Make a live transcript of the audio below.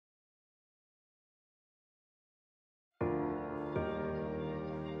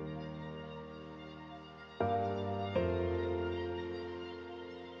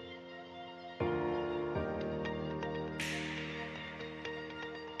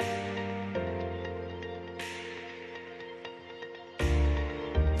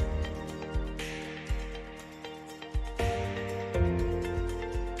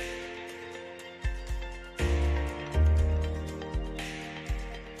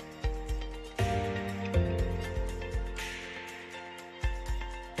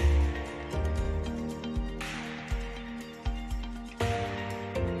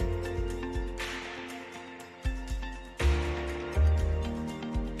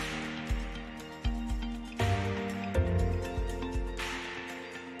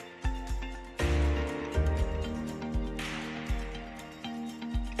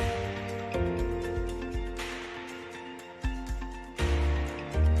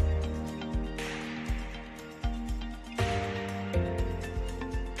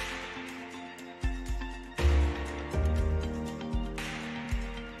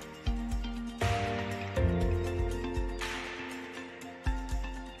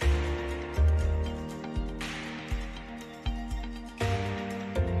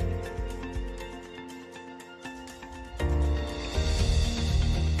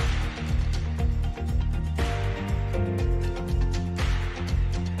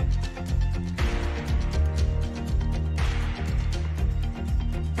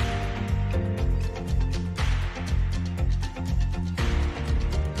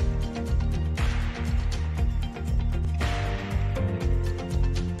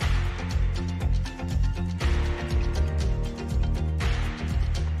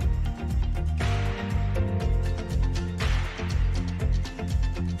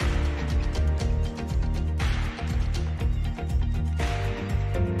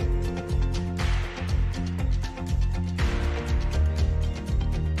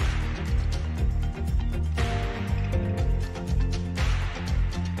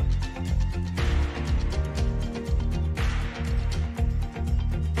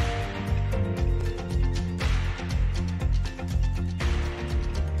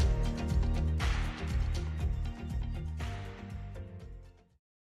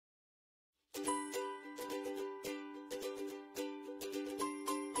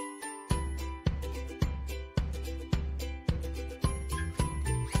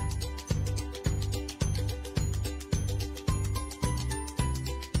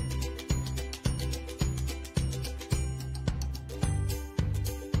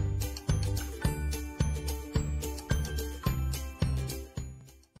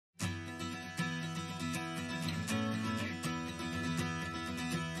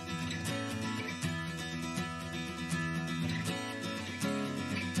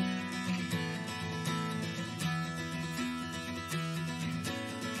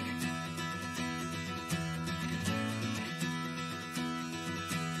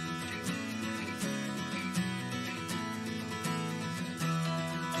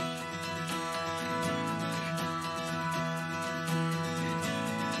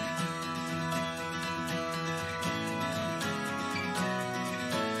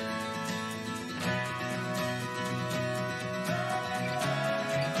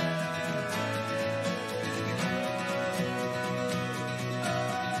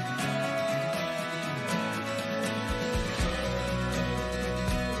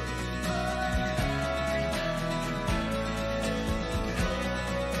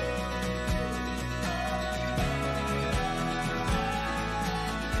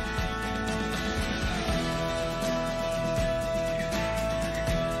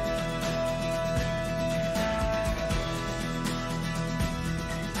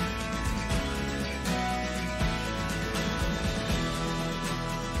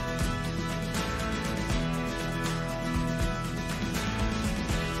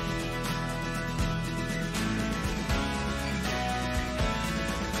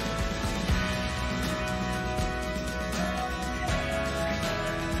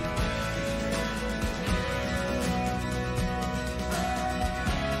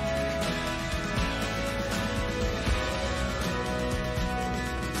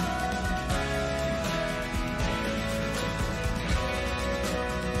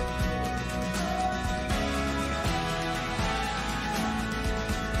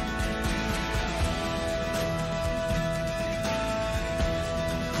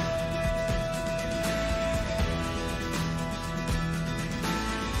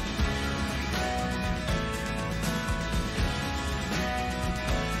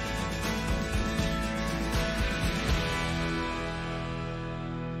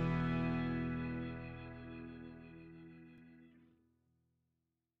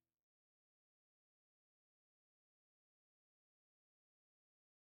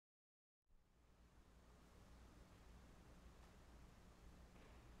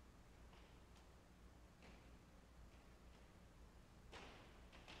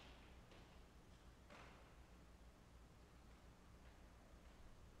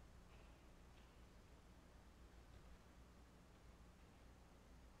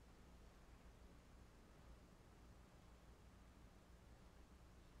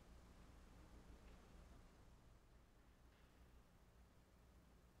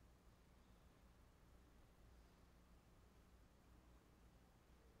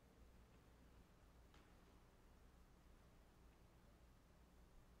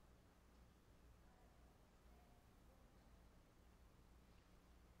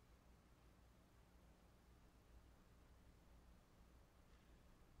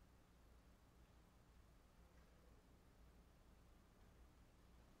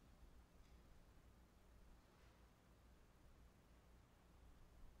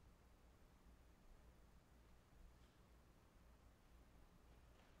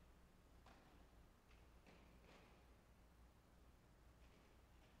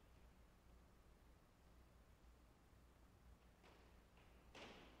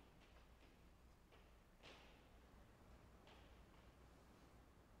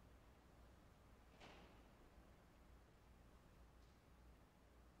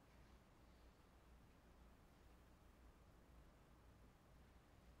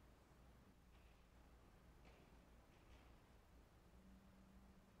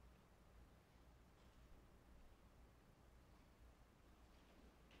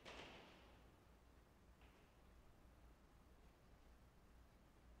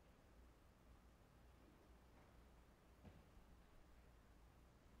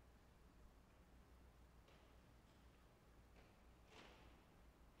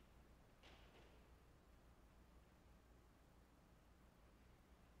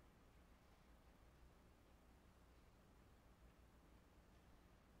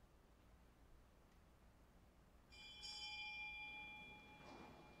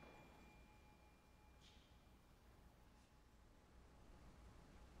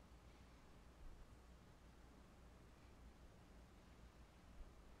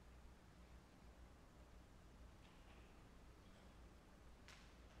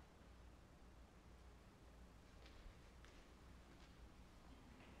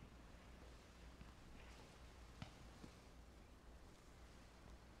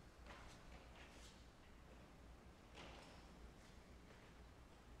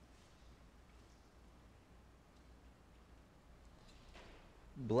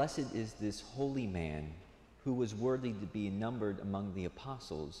Blessed is this holy man who was worthy to be numbered among the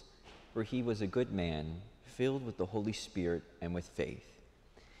apostles, for he was a good man, filled with the Holy Spirit and with faith.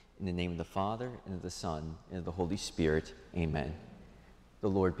 In the name of the Father, and of the Son, and of the Holy Spirit, amen. The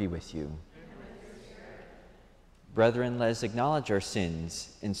Lord be with you. Brethren, let us acknowledge our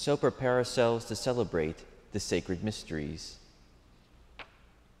sins and so prepare ourselves to celebrate the sacred mysteries.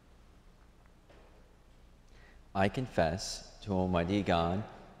 I confess to Almighty God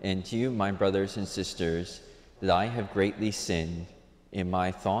and to you, my brothers and sisters, that I have greatly sinned in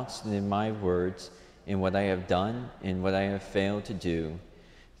my thoughts and in my words, in what I have done and what I have failed to do,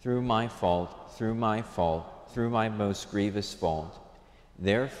 through my most grievous fault.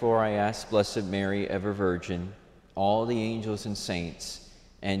 Therefore I ask Blessed Mary, ever Virgin, all the angels and saints,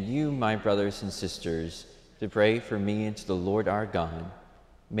 and you, my brothers and sisters, to pray for me and to the Lord our God.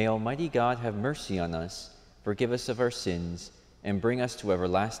 May Almighty God have mercy on us, forgive us of our sins, and bring us to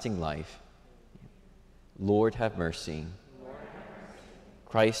everlasting life. Lord, have mercy.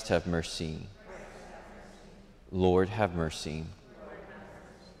 Christ, have mercy. Lord, have mercy.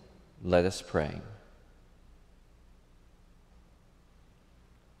 Let us pray.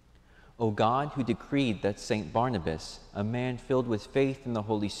 O God, who decreed that St. Barnabas, a man filled with faith in the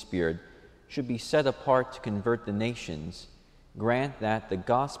Holy Spirit, should be set apart to convert the nations, grant that the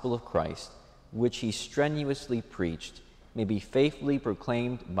gospel of Christ, which he strenuously preached, may be faithfully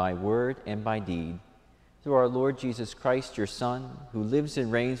proclaimed by word and by deed. Through our Lord Jesus Christ, your Son, who lives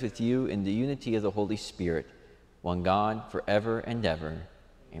and reigns with you in the unity of the Holy Spirit, one God, forever and ever.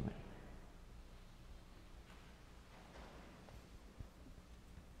 Amen.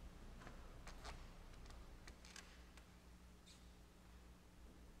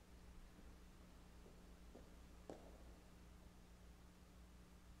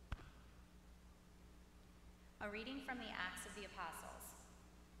 A reading from the Acts of the Apostles.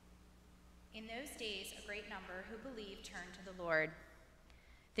 In those days, a great number who believed turned to the Lord.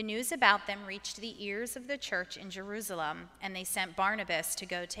 The news about them reached the ears of the church in Jerusalem, and they sent Barnabas to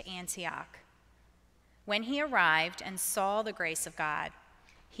go to Antioch. When he arrived and saw the grace of God,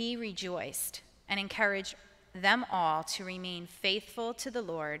 he rejoiced and encouraged them all to remain faithful to the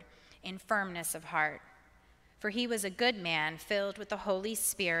Lord in firmness of heart. For he was a good man, filled with the Holy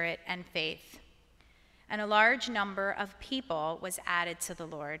Spirit and faith. And a large number of people was added to the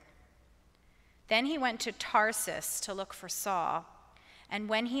Lord. Then he went to Tarsus to look for Saul, and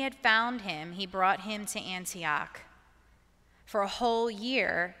when he had found him, he brought him to Antioch. For a whole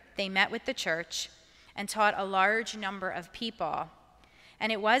year they met with the church and taught a large number of people,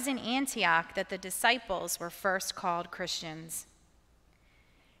 and it was in Antioch that the disciples were first called Christians.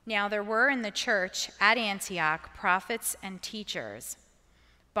 Now there were in the church at Antioch prophets and teachers: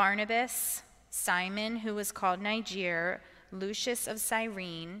 Barnabas, Simon, who was called Niger, Lucius of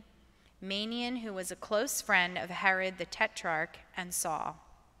Cyrene, Manaen, who was a close friend of Herod the Tetrarch, and Saul.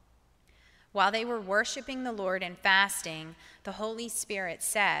 While they were worshiping the Lord and fasting, the Holy Spirit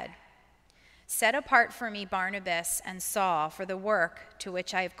said, "Set apart for me Barnabas and Saul for the work to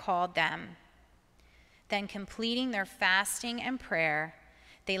which I have called them." Then, completing their fasting and prayer,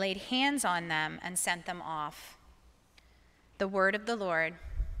 they laid hands on them and sent them off. The word of the Lord.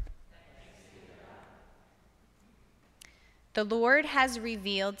 The Lord has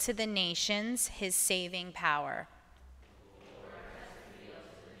revealed to the nations his saving power.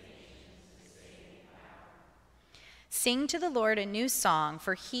 Sing to the Lord a new song,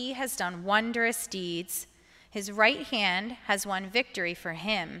 for he has done wondrous deeds. His right hand has won victory for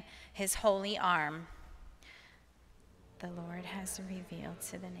him, his holy arm. The Lord has revealed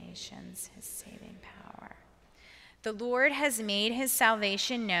to the nations his saving power. The Lord has made his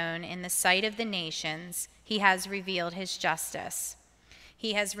salvation known in the sight of the nations. He has revealed his justice.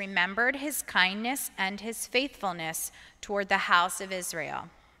 He has remembered his kindness and his faithfulness toward the house of Israel.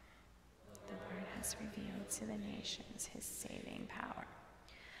 The Lord has revealed to the nations his saving power.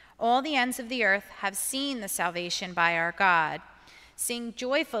 All the ends of the earth have seen the salvation by our God. Sing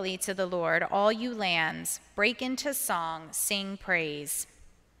joyfully to the Lord, all you lands. Break into song, sing praise.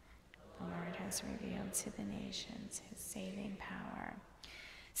 The Lord has revealed to the nations his saving power.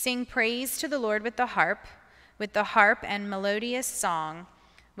 Sing praise to the Lord with the harp and melodious song,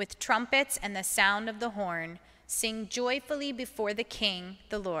 with trumpets and the sound of the horn. Sing joyfully before the King,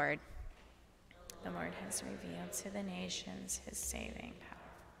 the Lord. The Lord has revealed to the nations his saving power.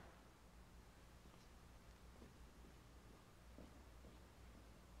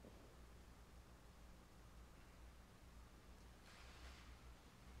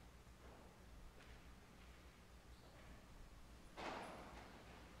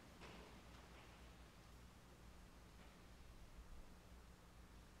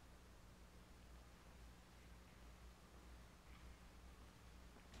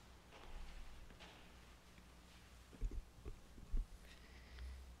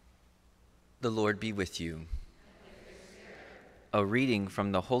 The Lord be with you. A reading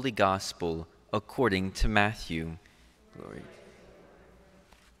from the Holy Gospel according to Matthew. Glory.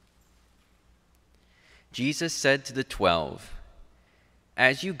 Jesus said to the 12,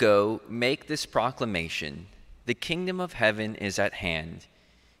 "As you go, make this proclamation: the kingdom of heaven is at hand.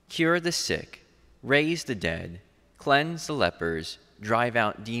 Cure the sick, raise the dead, cleanse the lepers, drive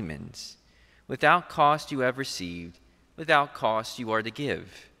out demons. Without cost you have received, without cost you are to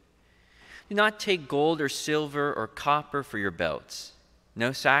give. Do not take gold or silver or copper for your belts,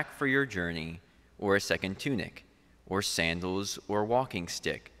 no sack for your journey, or a second tunic, or sandals or walking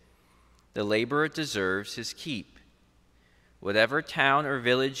stick. The laborer deserves his keep. Whatever town or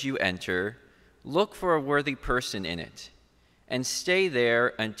village you enter, look for a worthy person in it, and stay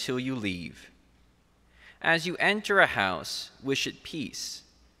there until you leave. As you enter a house, wish it peace.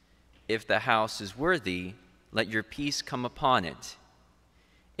 If the house is worthy, let your peace come upon it.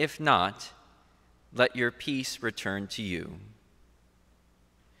 If not, let your peace return to you."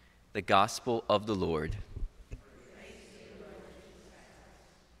 The Gospel of the Lord.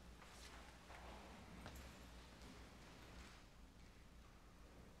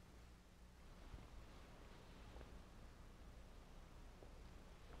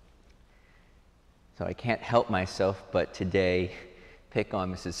 So I can't help myself but today pick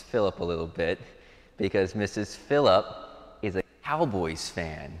on Mrs. Phillip a little bit, because Mrs. Phillip is a Cowboys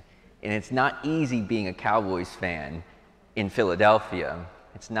fan, and it's not easy being a Cowboys fan in Philadelphia.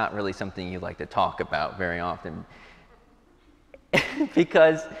 It's not really something you like to talk about very often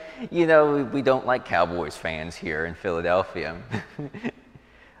because, you know, we don't like Cowboys fans here in Philadelphia.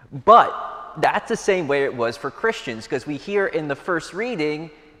 But that's the same way it was for Christians, because we hear in the first reading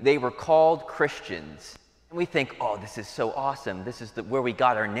they were called Christians. And we think, oh, this is so awesome. This is where we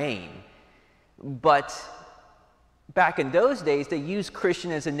got our name. But back in those days, they used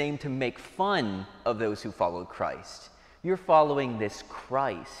Christian as a name to make fun of those who followed Christ. You're following this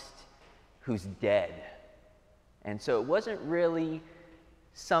Christ who's dead. And so it wasn't really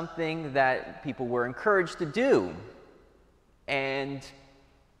something that people were encouraged to do. And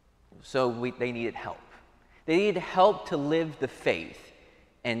so they needed help. They needed help to live the faith.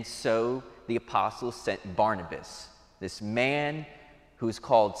 And so the apostles sent Barnabas, this man who's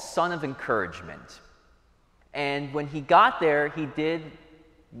called Son of Encouragement. And when he got there, he did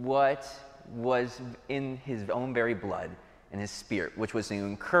what was in his own very blood and his spirit, which was to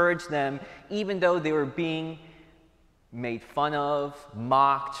encourage them, even though they were being made fun of,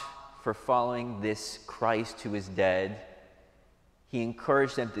 mocked for following this Christ who is dead. He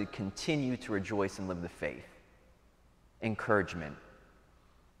encouraged them to continue to rejoice and live the faith. Encouragement.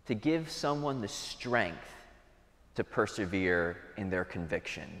 To give someone the strength to persevere in their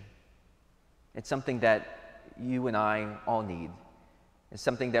conviction. It's something that you and I all need. It's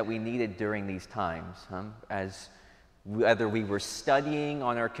something that we needed during these times, as whether we were studying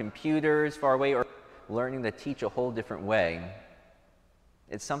on our computers far away or learning to teach a whole different way.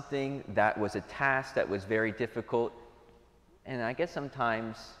 It's something that was a task that was very difficult, and I guess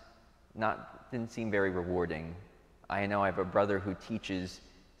sometimes didn't seem very rewarding. I know I have a brother who teaches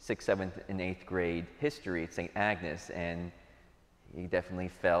 6th, 7th, and 8th grade history at St. Agnes, and he definitely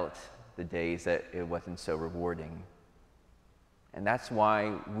felt the days that it wasn't so rewarding. And that's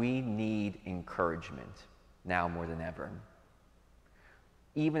why we need encouragement now more than ever.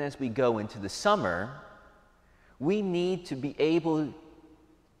 Even as we go into the summer, we need to be able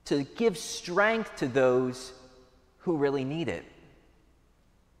to give strength to those who really need it.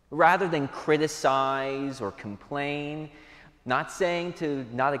 Rather than criticize or complain, not saying to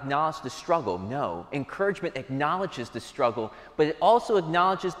not acknowledge the struggle. No, encouragement acknowledges the struggle, but it also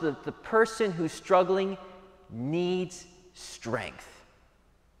acknowledges that the person who's struggling needs strength.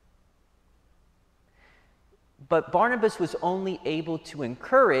 But Barnabas was only able to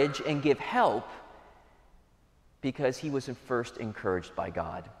encourage and give help because he was first encouraged by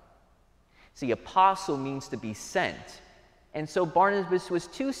God. See, apostle means to be sent. And so Barnabas was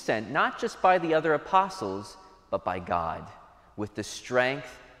too sent, not just by the other apostles, but by God, with the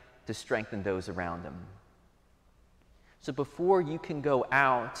strength to strengthen those around him. So before you can go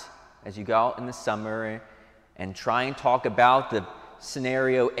out, as you go out in the summer and try and talk about the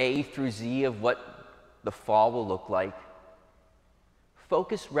scenario A through Z of what the fall will look like,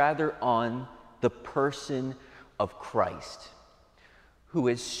 focus rather on the person of Christ, who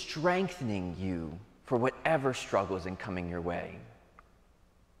is strengthening you for whatever struggles are coming your way.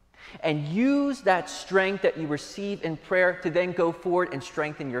 And use that strength that you receive in prayer to then go forward and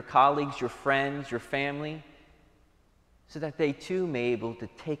strengthen your colleagues, your friends, your family, so that they too may be able to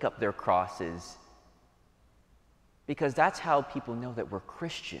take up their crosses. Because that's how people know that we're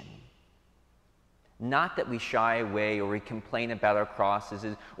Christian. Not that we shy away or we complain about our crosses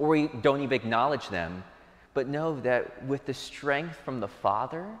or we don't even acknowledge them, but know that with the strength from the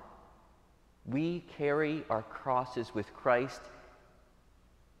Father, we carry our crosses with Christ,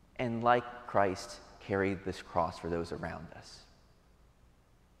 and like Christ, carry this cross for those around us.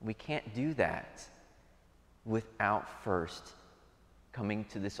 We can't do that without first coming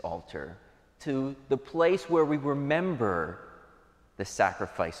to this altar, to the place where we remember the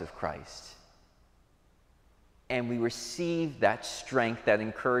sacrifice of Christ. And we receive that strength, that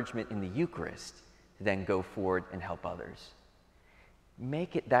encouragement in the Eucharist to then go forward and help others.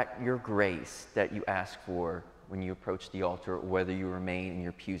 Make it that your grace that you ask for when you approach the altar, or whether you remain in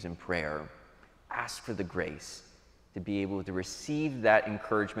your pews in prayer. Ask for the grace to be able to receive that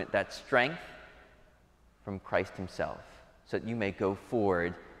encouragement, that strength from Christ himself, so that you may go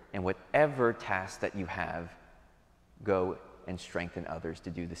forward and whatever task that you have, go and strengthen others to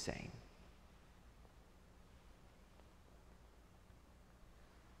do the same.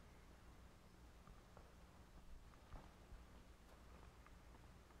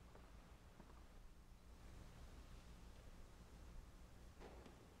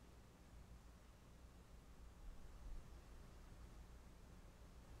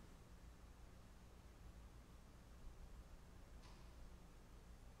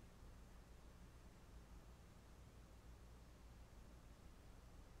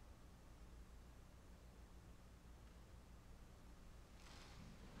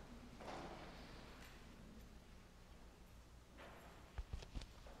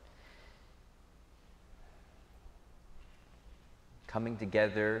 Coming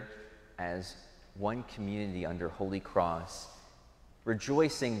together as one community under Holy Cross,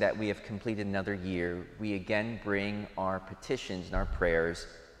 rejoicing that we have completed another year, we again bring our petitions and our prayers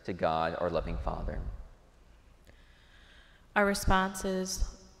to God, our loving Father. Our response is,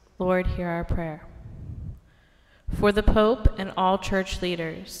 Lord, hear our prayer. For the Pope and all church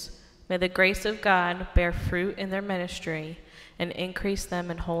leaders, may the grace of God bear fruit in their ministry and increase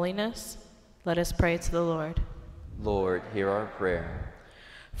them in holiness. Let us pray to the Lord. Lord, hear our prayer.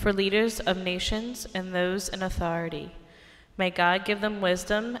 For leaders of nations and those in authority, may God give them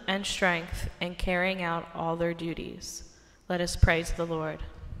wisdom and strength in carrying out all their duties. Let us pray to the Lord.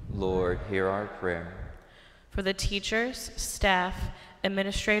 Lord, hear our prayer. For the teachers, staff,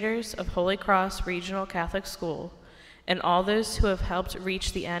 administrators of Holy Cross Regional Catholic School, and all those who have helped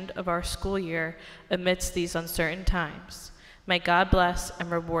reach the end of our school year amidst these uncertain times, may God bless and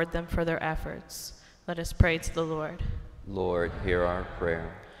reward them for their efforts. Let us pray to the Lord. Lord, hear our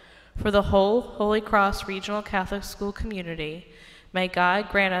prayer. For the whole Holy Cross Regional Catholic School community, may God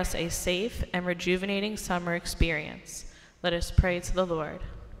grant us a safe and rejuvenating summer experience. Let us pray to the Lord.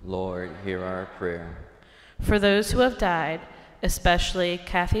 Lord, hear our prayer. For those who have died, especially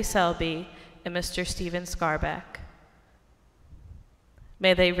Kathy Selby and Mr. Stephen Scarback,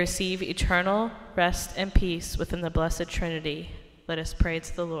 may they receive eternal rest and peace within the Blessed Trinity. Let us pray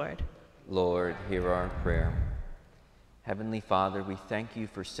to the Lord. Lord, hear our prayer. Heavenly Father, we thank you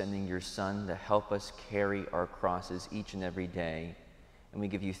for sending your Son to help us carry our crosses each and every day. And we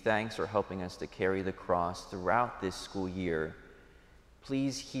give you thanks for helping us to carry the cross throughout this school year.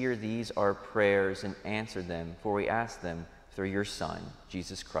 Please hear these our prayers and answer them, for we ask them through your Son,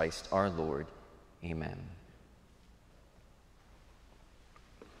 Jesus Christ our Lord. Amen.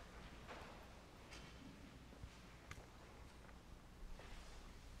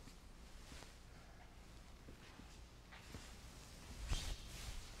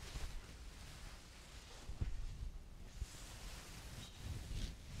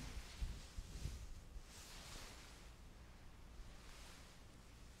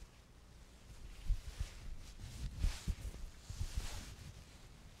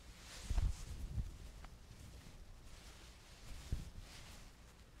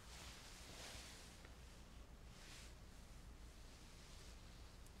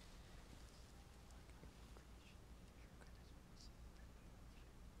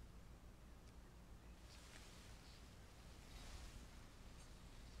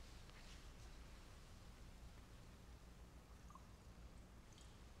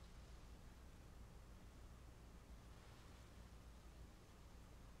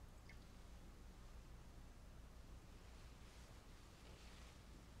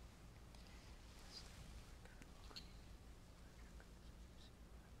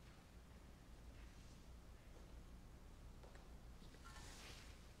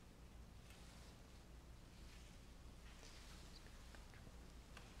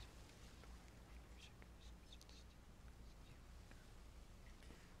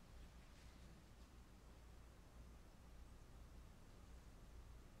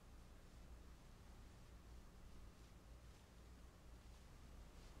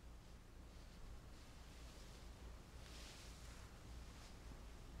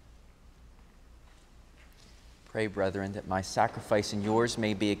 Pray, brethren, that my sacrifice and yours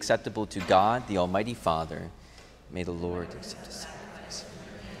may be acceptable to God, the Almighty Father. May the Lord accept the sacrifice of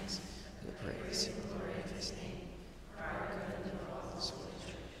your hands for the praise and glory of his name, for our good and for all his holy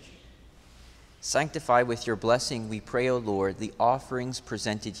church. Sanctify with your blessing, we pray, O Lord, the offerings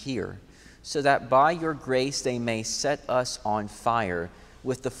presented here, so that by your grace they may set us on fire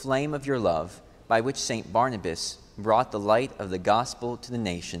with the flame of your love, by which St. Barnabas brought the light of the gospel to the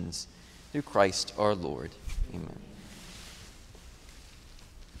nations. Through Christ our Lord. Amen.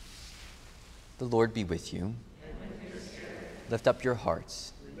 The Lord be with you. Lift up your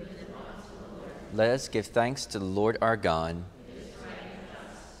hearts. Let us give thanks to the Lord our God.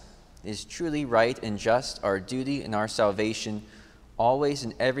 It is truly right and just, our duty and our salvation, always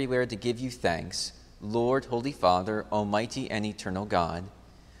and everywhere to give you thanks, Lord, Holy Father, Almighty and eternal God.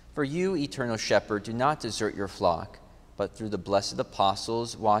 For you, eternal Shepherd, do not desert your flock, but through the blessed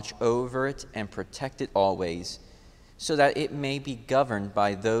apostles watch over it and protect it always, so that it may be governed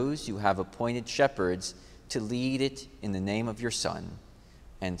by those you have appointed shepherds to lead it in the name of your Son.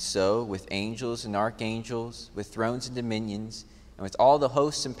 And so, with angels and archangels, with thrones and dominions, and with all the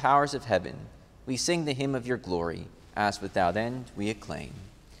hosts and powers of heaven, we sing the hymn of your glory, as without end we acclaim.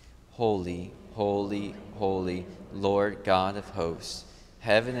 Holy, holy, holy, Lord God of hosts,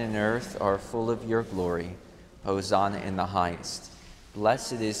 heaven and earth are full of your glory. Hosanna in the highest.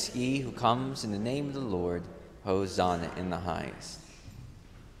 Blessed is he who comes in the name of the Lord. Hosanna in the highest.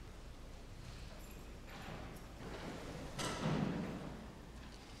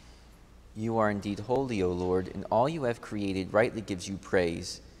 You are indeed holy, O Lord, and all you have created rightly gives you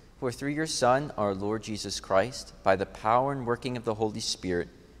praise. For through your Son, our Lord Jesus Christ, by the power and working of the Holy Spirit,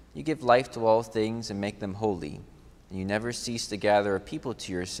 you give life to all things and make them holy. And you never cease to gather a people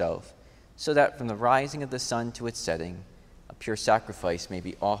to yourself, so that from the rising of the sun to its setting, a pure sacrifice may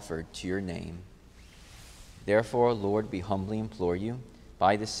be offered to your name. Therefore, Lord, we humbly implore you,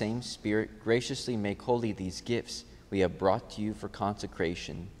 by the same Spirit, graciously make holy these gifts we have brought to you for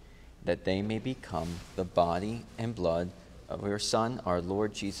consecration, that they may become the body and blood of your Son, our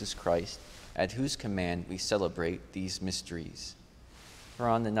Lord Jesus Christ, at whose command we celebrate these mysteries. For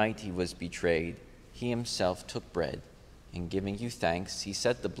on the night he was betrayed, he himself took bread, and giving you thanks, he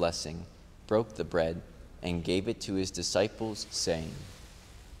said the blessing, broke the bread, and gave it to his disciples, saying,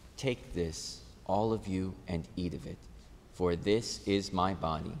 "Take this, all of you, and eat of it, for this is my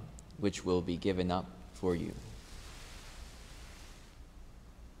body, which will be given up for you."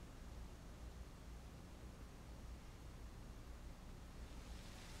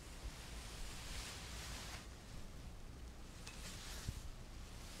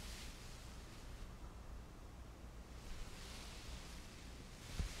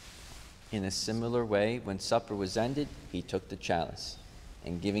 In a similar way, when supper was ended, he took the chalice,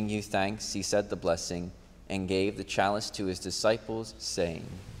 and giving you thanks, he said the blessing, and gave the chalice to his disciples, saying,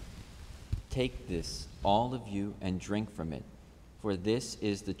 "Take this, all of you, and drink from it, for this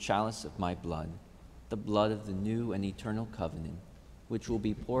is the chalice of my blood, the blood of the new and eternal covenant, which will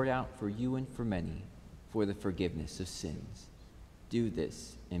be poured out for you and for many, for the forgiveness of sins. Do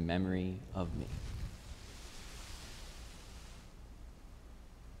this in memory of me."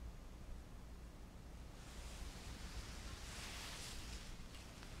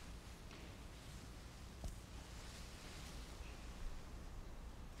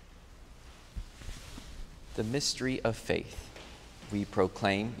 The mystery of faith. We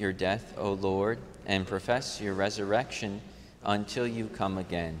proclaim your death, O Lord, and profess your resurrection until you come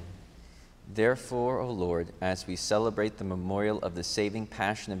again. Therefore, O Lord, as we celebrate the memorial of the saving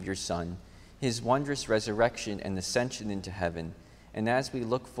passion of your Son, his wondrous resurrection and ascension into heaven, and as we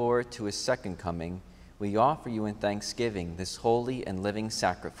look forward to his second coming, we offer you in thanksgiving this holy and living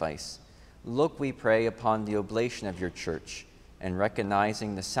sacrifice. Look, we pray, upon the oblation of your church, and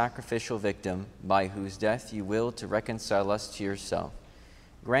recognizing the sacrificial victim by whose death you will to reconcile us to yourself.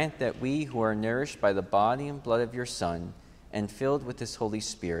 Grant that we who are nourished by the body and blood of your Son and filled with his Holy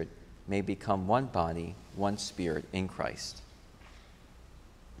Spirit may become one body, one spirit in Christ.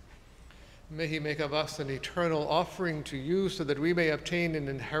 May he make of us an eternal offering to you, so that we may obtain an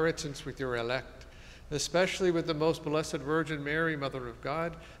inheritance with your elect, especially with the most blessed Virgin Mary, Mother of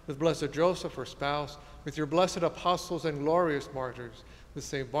God, with blessed Joseph, her spouse, with your blessed apostles and glorious martyrs, with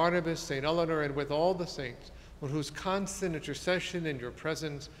St. Barnabas, St. Eleanor, and with all the saints, on whose constant intercession in your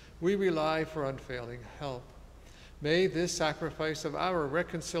presence we rely for unfailing help. May this sacrifice of our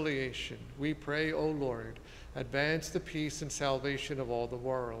reconciliation, we pray, O Lord, advance the peace and salvation of all the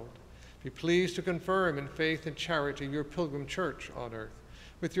world. Be pleased to confirm in faith and charity your pilgrim church on earth,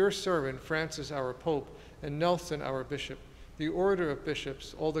 with your servant Francis our Pope and Nelson our Bishop, the order of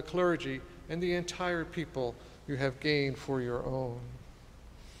bishops, all the clergy, and the entire people you have gained for your own.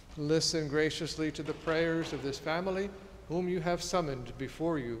 Listen graciously to the prayers of this family, whom you have summoned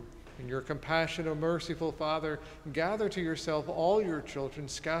before you. In your compassion, O merciful Father, gather to yourself all your children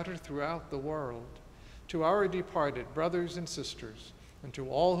scattered throughout the world. To our departed brothers and sisters, and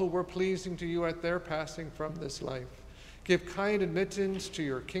to all who were pleasing to you at their passing from this life, give kind admittance to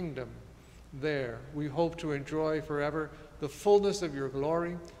your kingdom. There we hope to enjoy forever the fullness of your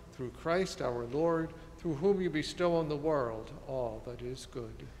glory, through Christ our Lord, through whom you bestow on the world all that is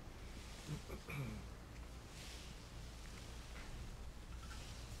good.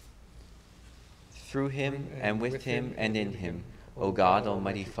 Through him, and with him, and in him, O God,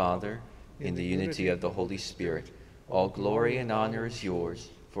 Almighty Father, in the unity of the Holy Spirit, all glory and honor is yours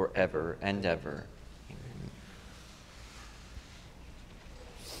forever and ever. Amen.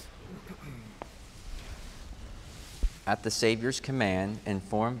 At the Savior's command,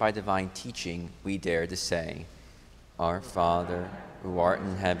 informed by divine teaching, we dare to say, Our Father, who art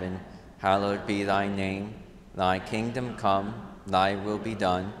in heaven, hallowed be thy name. Thy kingdom come, thy will be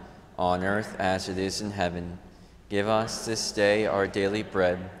done, on earth as it is in heaven. Give us this day our daily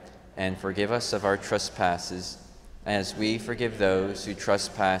bread, and forgive us of our trespasses, as we forgive those who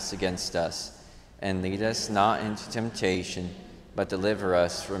trespass against us. And lead us not into temptation, but deliver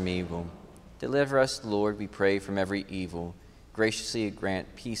us from evil. Deliver us, Lord, we pray, from every evil. Graciously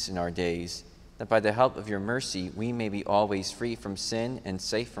grant peace in our days, that by the help of your mercy we may be always free from sin and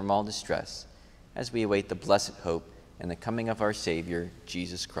safe from all distress, as we await the blessed hope and the coming of our Savior,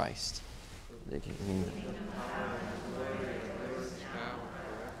 Jesus Christ.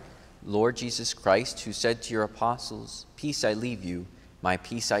 Lord Jesus Christ, who said to your apostles, Peace I leave you, my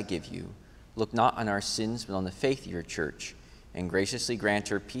peace I give you, look not on our sins, but on the faith of your church, and graciously grant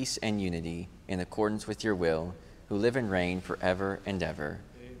her peace and unity in accordance with your will, who live and reign forever and ever.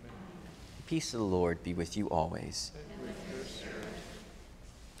 Amen. The peace of the Lord be with you always. And with your spirit.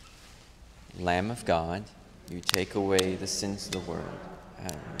 Lamb of God, you take away the sins of the world.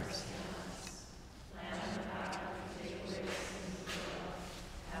 Have mercy.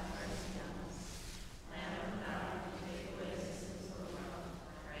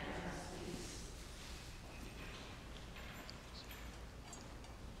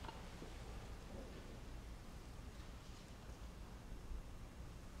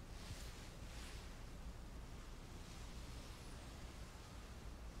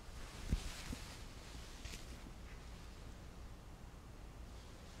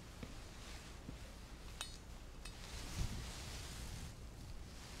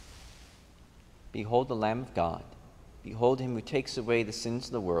 Behold the Lamb of God. Behold him who takes away the sins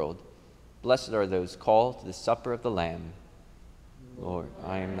of the world. Blessed are those called to the supper of the Lamb. Lord,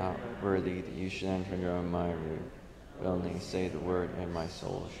 I am not worthy that you should enter under my roof, but only say the word, and my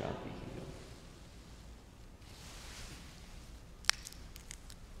soul shall be healed.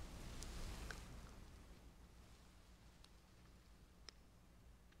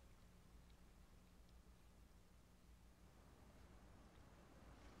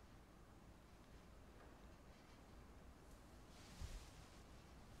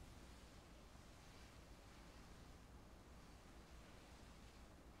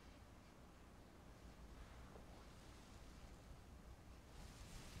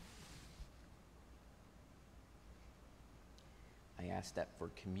 I ask that for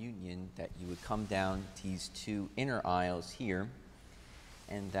communion that you would come down these two inner aisles here,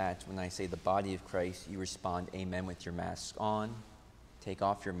 and that when I say the body of Christ, you respond amen with your mask on. Take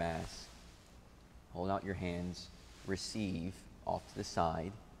off your mask, hold out your hands, receive off to the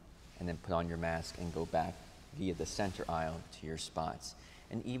side, and then put on your mask and go back via the center aisle to your spots.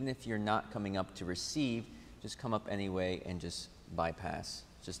 And even if you're not coming up to receive, just come up anyway and just bypass,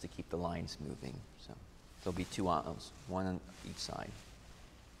 just to keep the lines moving. So there'll be two aisles, one on each side.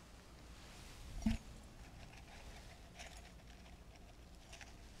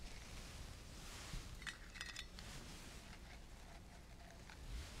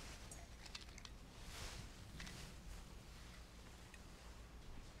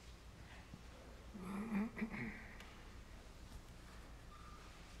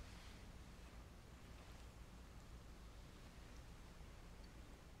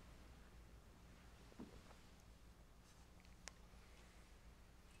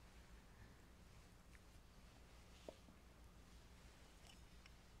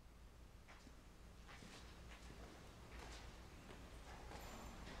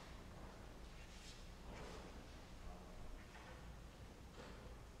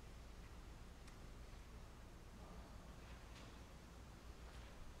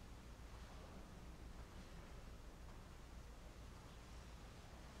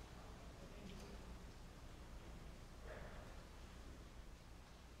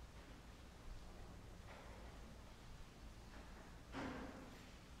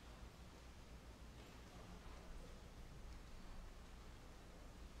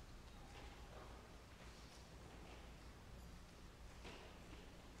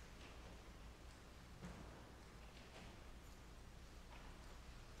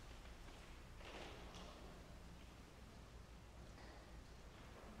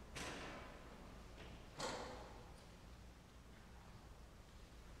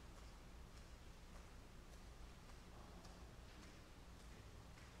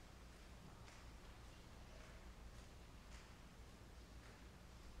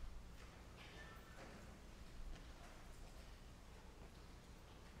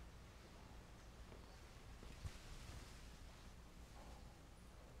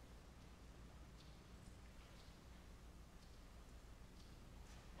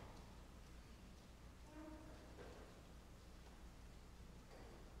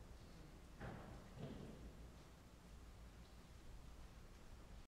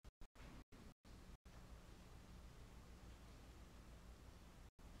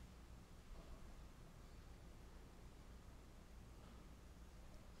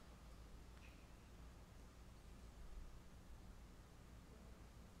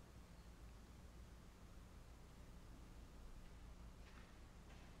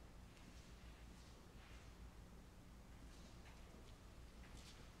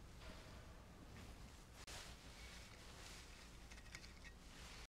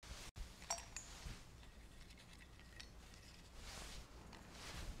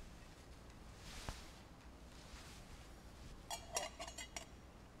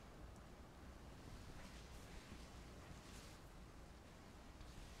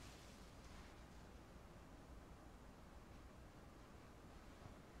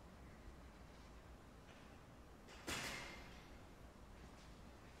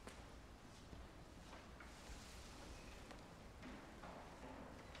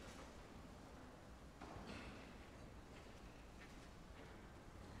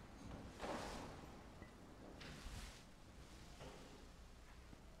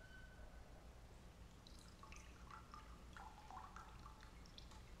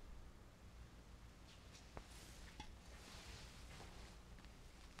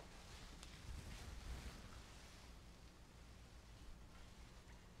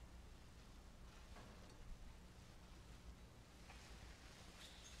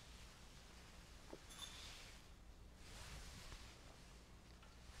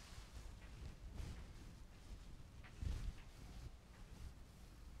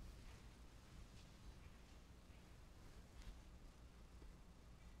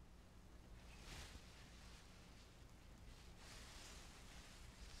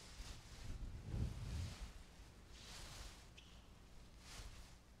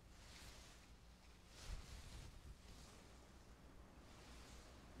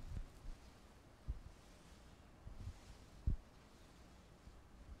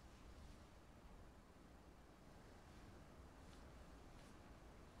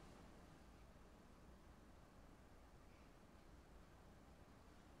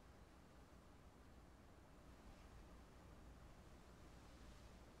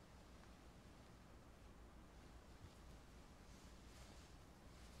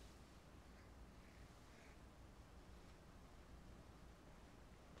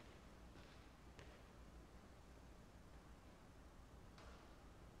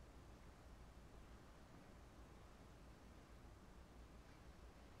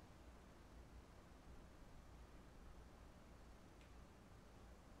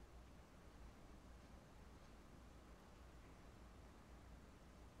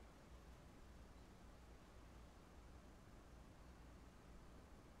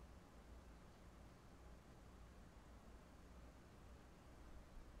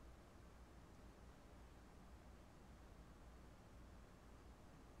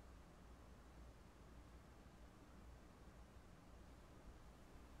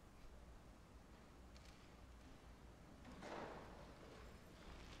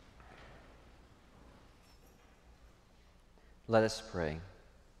 Let us pray.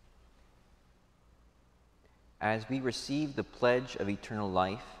 As we receive the pledge of eternal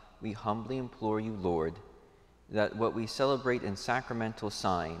life, we humbly implore you, Lord, that what we celebrate in sacramental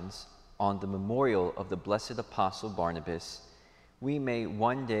signs on the memorial of the blessed Apostle Barnabas, we may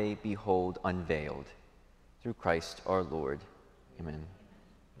one day behold unveiled. Through Christ our Lord. Amen.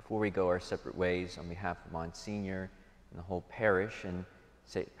 Before we go our separate ways, on behalf of Monsignor and the whole parish and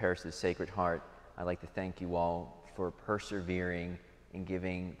Parish of the Sacred Heart, I'd like to thank you all for persevering in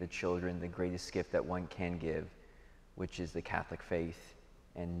giving the children the greatest gift that one can give, which is the Catholic faith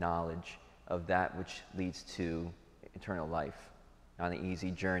and knowledge of that which leads to eternal life. Not an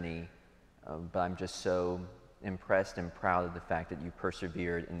easy journey, but I'm just so impressed and proud of the fact that you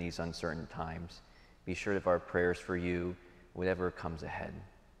persevered in these uncertain times. Be sure of our prayers for you, whatever comes ahead.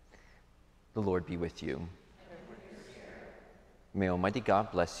 The Lord be with you. May Almighty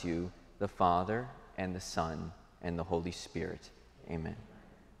God bless you, the Father, and the Son, and the Holy Spirit. Amen.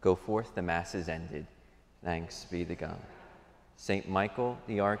 Go forth, the Mass is ended. Thanks be to God. Saint Michael,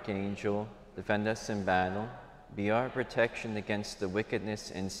 the Archangel, defend us in battle. Be our protection against the wickedness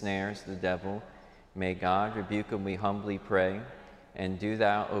and snares of the devil. May God rebuke him, we humbly pray. And do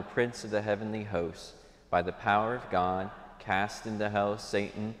thou, O Prince of the heavenly hosts, by the power of God, cast into hell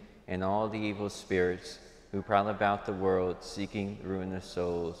Satan and all the evil spirits who prowl about the world seeking the ruin of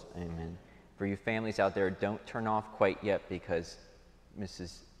souls. Amen. For you families out there, don't turn off quite yet, because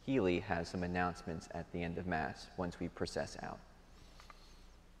Mrs. Healy has some announcements at the end of Mass once we process out.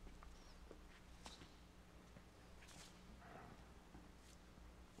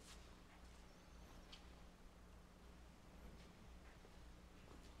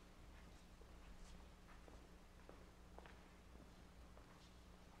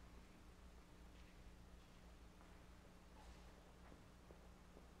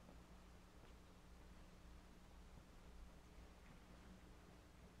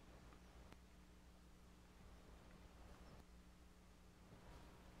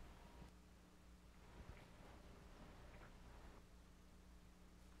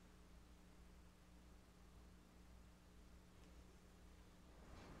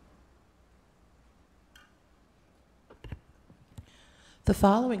 The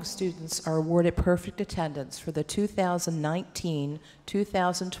following students are awarded perfect attendance for the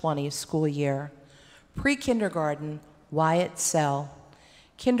 2019-2020 school year. Pre-kindergarten, Wyatt Sell.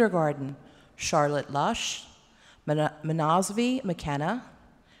 Kindergarten, Charlotte Lush, Manasvi McKenna,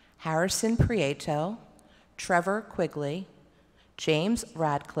 Harrison Prieto, Trevor Quigley, James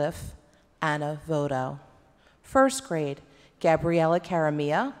Radcliffe, Anna Vodo. First grade, Gabriella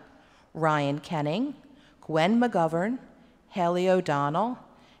Caramia, Ryan Kenning, Gwen McGovern, Haley O'Donnell,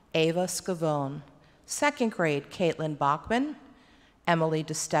 Ava Scavone. Second grade, Caitlin Bachman, Emily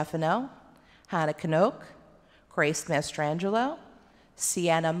DeStefano, Hannah Knoke, Grace Mastrangelo,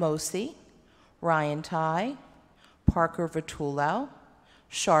 Sienna Mosi, Ryan Ty, Parker Vitullo,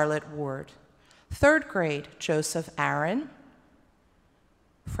 Charlotte Ward. Third grade, Joseph Aaron,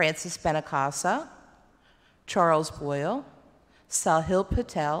 Francis Benacasa, Charles Boyle, Sahil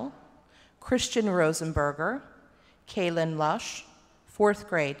Patel, Christian Rosenberger, Kaylin Lush. Fourth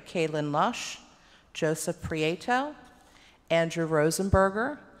grade, Kaylin Lush, Joseph Prieto, Andrew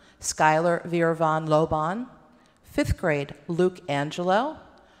Rosenberger, Skylar Virvan Loban. Fifth grade, Luke Angelo,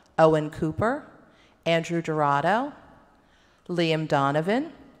 Owen Cooper, Andrew Dorado, Liam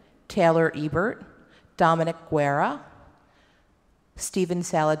Donovan, Taylor Ebert, Dominic Guerra, Stephen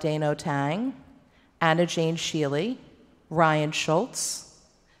Saladino Tang, Anna Jane Shealy, Ryan Schultz.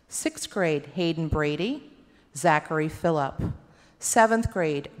 Sixth grade, Hayden Brady, Zachary Phillip. Seventh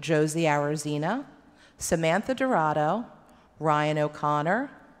grade, Josie Arizina, Samantha Dorado, Ryan O'Connor,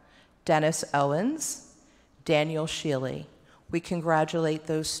 Dennis Owens, Daniel Shealy. We congratulate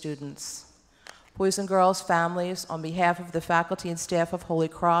those students. Boys and girls, families, on behalf of the faculty and staff of Holy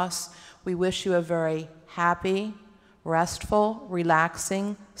Cross, we wish you a very happy, restful,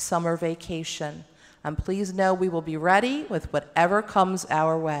 relaxing summer vacation. And please know we will be ready with whatever comes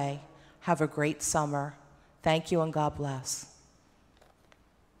our way. Have a great summer. Thank you and God bless.